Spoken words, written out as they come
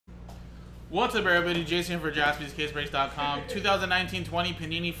What's up, everybody? Jason for JaspysCaseBreaks.com. 2019-20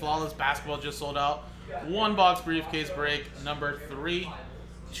 Panini Flawless Basketball just sold out. One box briefcase break, number 3.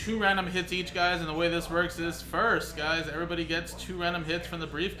 2 random hits each, guys. And the way this works is first, guys, everybody gets 2 random hits from the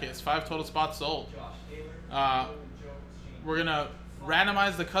briefcase. 5 total spots sold. We're going to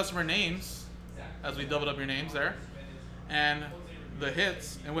randomize the customer names as we doubled up your names there. And the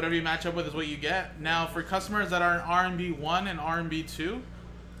hits, and whatever you match up with is what you get. Now, for customers that are in R&B 1 and R&B 2,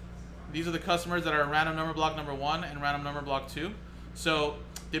 these are the customers that are in random number block number 1 and random number block 2. So,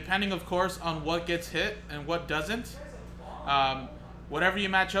 depending, of course, on what gets hit and what doesn't, whatever you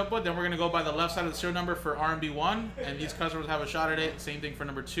match up with, then we're going to go by the left side of the serial number for R&B 1, and these customers have a shot at it. Same thing for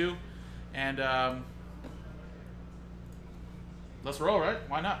number 2. And let's roll, right?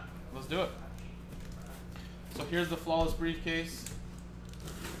 Why not? Let's do it. So here's the flawless briefcase.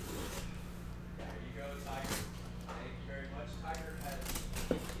 There you go, Tiger. Thank you very much. Tiger has...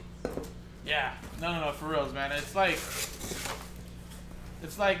 Yeah, no, for reals, man. It's like,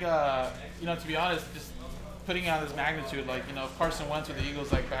 you know, to be honest, just putting out this magnitude, like, you know, Carson Wentz with the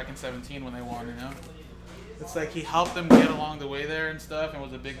Eagles, like, back in 17 when they won, you know? It's like he helped them get along the way there and stuff and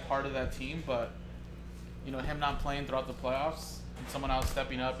was a big part of that team, but, you know, him not playing throughout the playoffs and someone else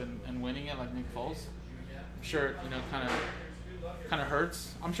stepping up and winning it, like Nick Foles, I'm sure, you know, kind of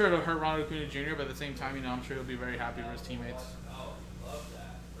hurts. I'm sure it'll hurt Ronald Acuna Jr., but at the same time, you know, I'm sure he'll be very happy for his teammates.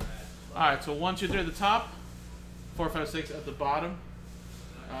 All right, so 1, 2, 3 at the top, 4, 5, 6 at the bottom.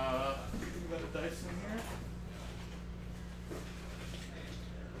 We got the dice in here.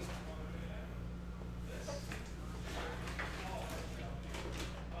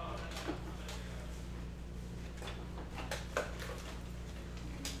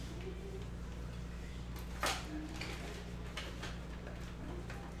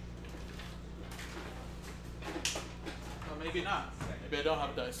 Well, maybe not. Maybe I don't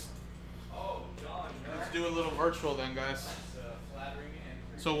have dice. Let's do a little virtual then, guys.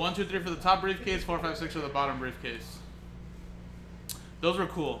 So 1, 2, 3 for the top briefcase, 4, 5, 6 for the bottom briefcase. Those were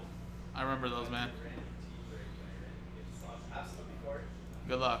cool. I remember those, man.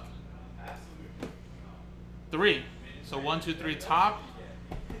 Good luck. 3. So 1, 2, 3 top.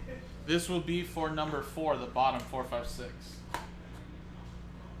 This will be for number 4, the bottom, 4, 5, 6.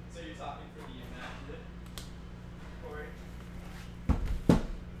 So you're talking for the immaculate, Corey?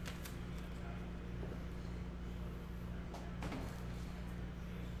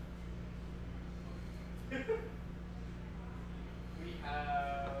 We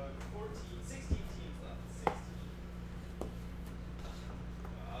have 16 teams left. 16.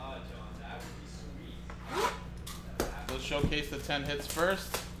 Oh, John, that would be sweet. Let's showcase the 10 hits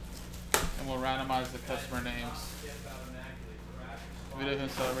first, and we'll randomize the customer names. Video of him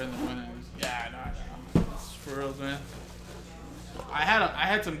celebrating the winnings. Yeah, no. That's for real, man. I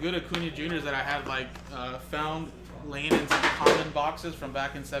had some good Acuna Juniors that I had found laying in some common boxes from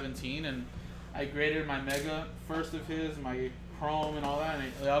back in 17, and I graded my Mega first of his, my Chrome and all that,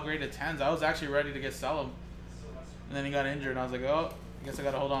 and they all graded 10s. I was actually ready to sell him, and then he got injured, and I was like, oh, I guess I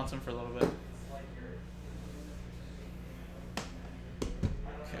got to hold on to him for a little bit.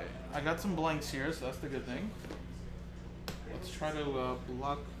 Okay, I got some blanks here, so that's the good thing. Let's try to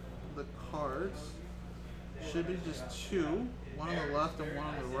block the cards. Should be just 2, one on the left and one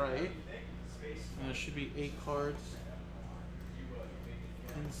on the right. And there should be 8 cards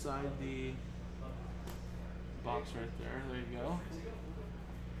inside the box right there. There you go.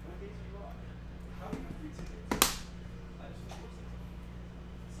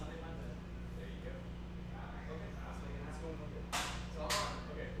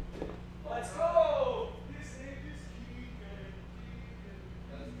 Let's go!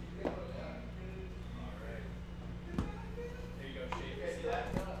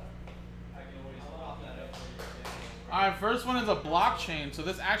 Alright, first one is a blockchain. So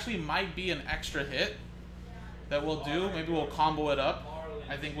this actually might be an extra hit that we'll do. Maybe we'll combo it up.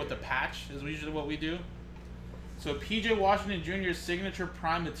 I think with the patch is usually what we do. So PJ Washington Jr. Signature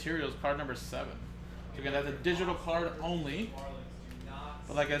Prime Materials, card number 7. So again, that's a digital card only.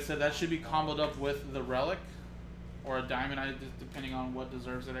 But like I said, that should be comboed up with the relic or a diamond, depending on what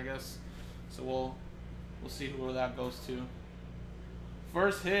deserves it, I guess. So we'll see where that goes to.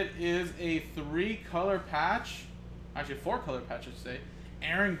 First hit is a 3-color patch. Actually, 4-color patch, I should say.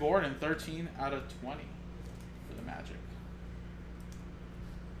 Aaron Gordon, 13 out of 20 for the Magic.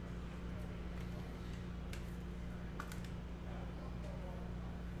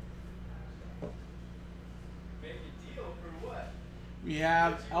 Make a deal for what? We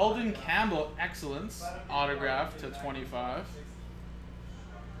have Eldon Campbell, Excellence, autograph to 25.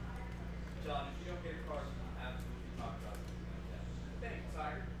 John, if you don't get a card, absolutely talk about something like that. Thanks,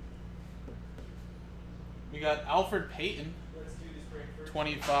 Tiger. We got Alfred Payton, Let's do this break first.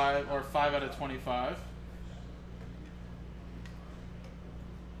 25 or 5 out of 25.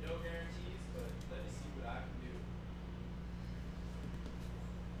 No guarantees, but let me see what I can do.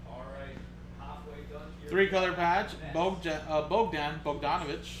 All right, halfway done here. 3-color patch, Bogdanovich,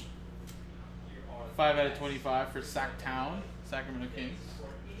 Here are the 5 out of 25 for Sacktown, Sacramento Kings. for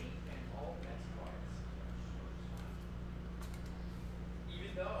any and all Mets cards.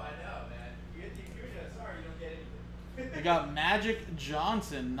 Even though I know, man, you get the Acuna, sorry, you don't get anything. We got Magic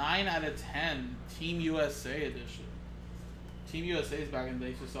Johnson, 9 out of 10, Team USA edition. Team USA's back in the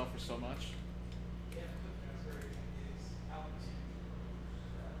day used to sell for so much.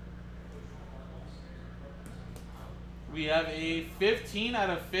 We have a 15 out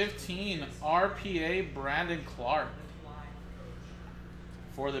of 15 RPA Brandon Clark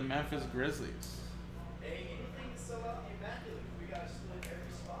for the Memphis Grizzlies. Hey, anything to sell out the immaculate. We got to split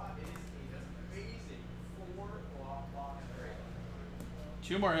every spot. It is amazing. 4 block break.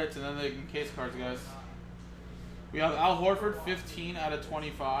 2 more hits and then the case cards, guys. We have Al Horford, 15 out of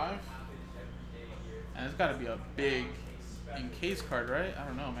 25. And it's got to be a big encase card, right? I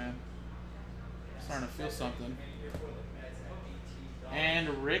don't know, man. Starting to feel something. And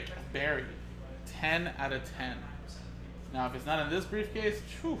Rick Barry, 10 out of 10. Now, if it's not in this briefcase,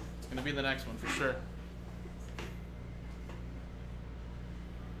 whew, it's going to be the next one for sure.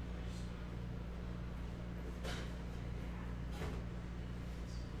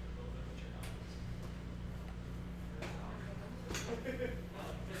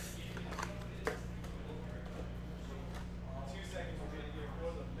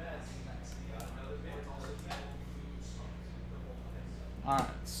 Alright,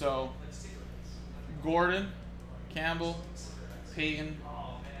 so Gordon, Campbell, Payton,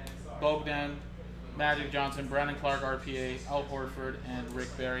 Bogdan, Magic Johnson, Brandon Clark, RPA, Al Horford, and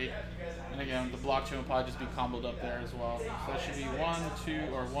Rick Barry. And again, the blockchain will probably just be comboed up there as well. So that should be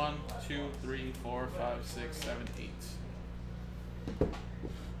 1, 2, 3, 4, 5, 6, 7, 8.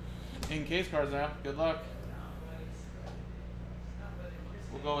 In case cards now. Good luck.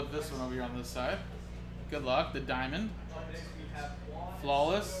 We'll go with this one over here on this side. Good luck. The Diamond.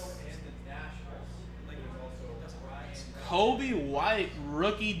 Flawless. Kobe White,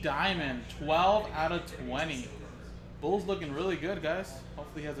 rookie diamond, 12 out of 20. Bulls looking really good, guys.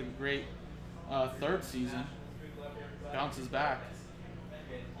 Hopefully he has a great third season. Bounces back.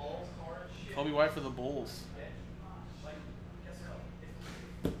 Kobe White for the Bulls.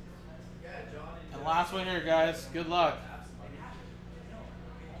 And last one here, guys. Good luck.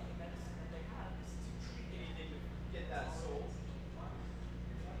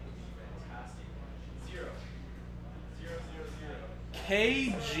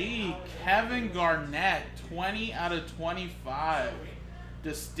 KG, Kevin Garnett, 20 out of 25.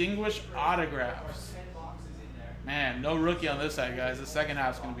 Distinguished autographs. Man, no rookie on this side, guys. The second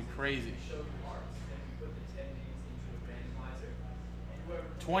half is going to be crazy.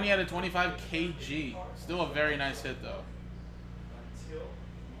 20 out of 25 KG. Still a very nice hit, though.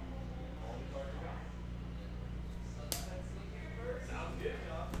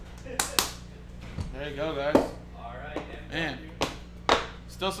 There you go, guys. Man.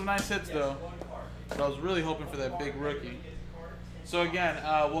 Still some nice hits, though. But I was really hoping for that big rookie. So again,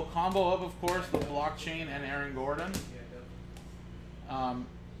 we'll combo up, of course, the blockchain and Aaron Gordon. And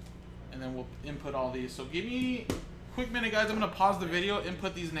then we'll input all these. So give me a quick minute, guys. I'm going to pause the video,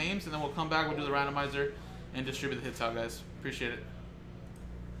 input these names, and then we'll come back, we'll do the randomizer, and distribute the hits out, guys. Appreciate it.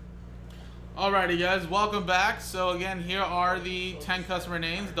 Alrighty, guys. Welcome back. So again, here are the 10 customer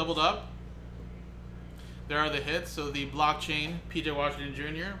names, doubled up. There are the hits, so the blockchain, PJ Washington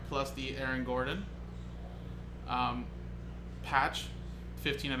Jr. plus the Aaron Gordon. Patch,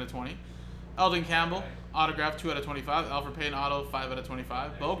 15 out of 20. Eldon Campbell, autograph, 2 out of 25. Alfred Payton, auto, 5 out of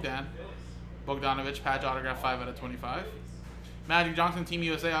 25. Bogdanovich, patch, autograph, 5 out of 25. Magic Johnson, Team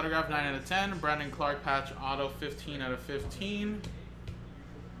USA, autograph, 9 out of 10. Brandon Clark, patch, auto, 15 out of 15.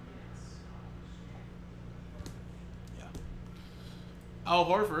 Yeah. Al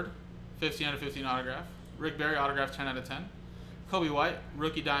Horford, 15 out of 15 autograph. Rick Barry, autograph, 10 out of 10. Kobe White,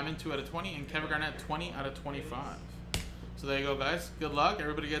 rookie diamond, 2 out of 20. And Kevin Garnett, 20 out of 25. So there you go, guys. Good luck.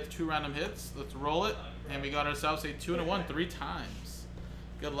 Everybody gets 2 random hits. Let's roll it. And we got ourselves a 2 and a 1 3 times.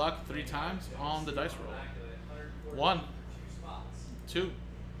 Good luck 3 times on the dice roll. 1, 2,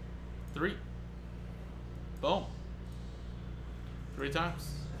 3. Boom. 3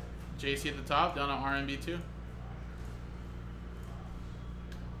 times. JC at the top, down to RMB 2.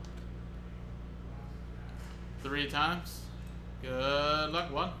 3 times. Good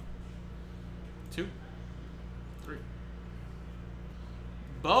luck. 1, 2, 3.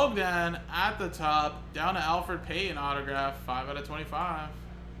 Bogdan at the top, down to Alfred Payton autograph, 5 out of 25.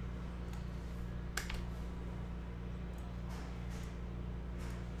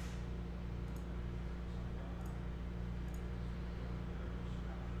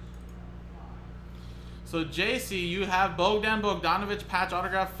 So JC, you have Bogdan Bogdanovic patch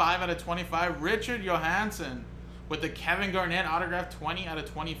autograph, 5 out of 25. Richard Johansson with the Kevin Garnett autograph, 20 out of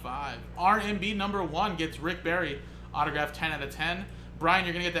 25. RMB number 1 gets Rick Barry autograph, 10 out of 10. Brian,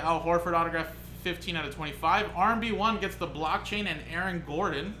 you're going to get the Al Horford autograph, 15 out of 25. RMB 1 gets the blockchain and Aaron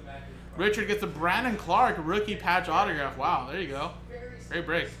Gordon. Richard gets the Brandon Clark rookie patch autograph. Wow, there you go. Great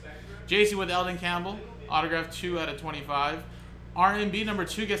break. JC with Eldon Campbell autograph, 2 out of 25. RMB number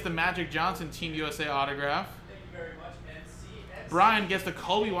 2 gets the Magic Johnson Team USA autograph. Brian gets the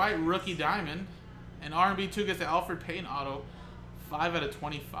Kobe White rookie diamond. And RMB 2 gets the Alfred Payton auto, 5 out of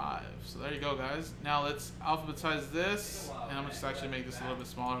 25. So there you go, guys. Now let's alphabetize this. And I'm going to actually make this a little bit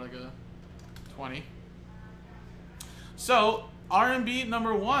smaller, like a 20. So, RMB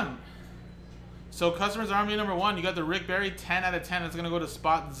number 1. So, customers RMB number 1, you got the Rick Barry, 10 out of 10. It's going to go to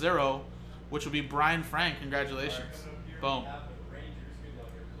spot 0, which will be Brian Frank. Congratulations. Boom.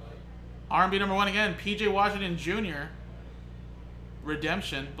 RMB number 1 again, PJ Washington Jr.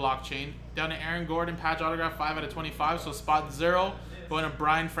 Redemption blockchain. Down to Aaron Gordon patch autograph, 5 out of 25. So spot 0 going to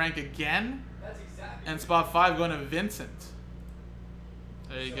Brian Frank again. And spot 5 going to Vincent.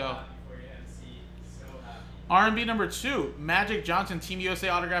 There you go. RMB number 2, Magic Johnson Team USA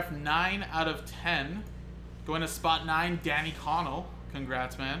autograph, 9 out of 10. Going to spot 9, Danny Connell.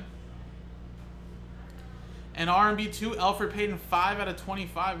 Congrats, man. And RMB 2, Alfred Payton, 5 out of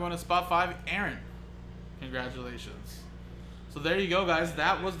 25. Going to spot 5, Aaron. Congratulations. So there you go, guys.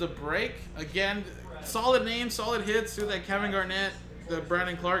 That was the break. Again, solid names, solid hits through that Kevin Garnett, the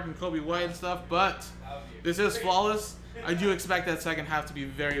Brandon Clark, and Kobe White and stuff. But this is flawless. I do expect that second half to be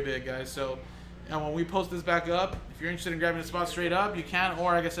very big, guys. So when we post this back up, if you're interested in grabbing a spot straight up, you can.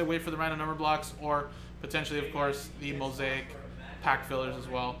 Or, like I said, wait for the random number blocks. Or potentially, of course, the Mosaic pack fillers as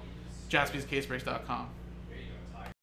well. JaspysCaseBreaks.com.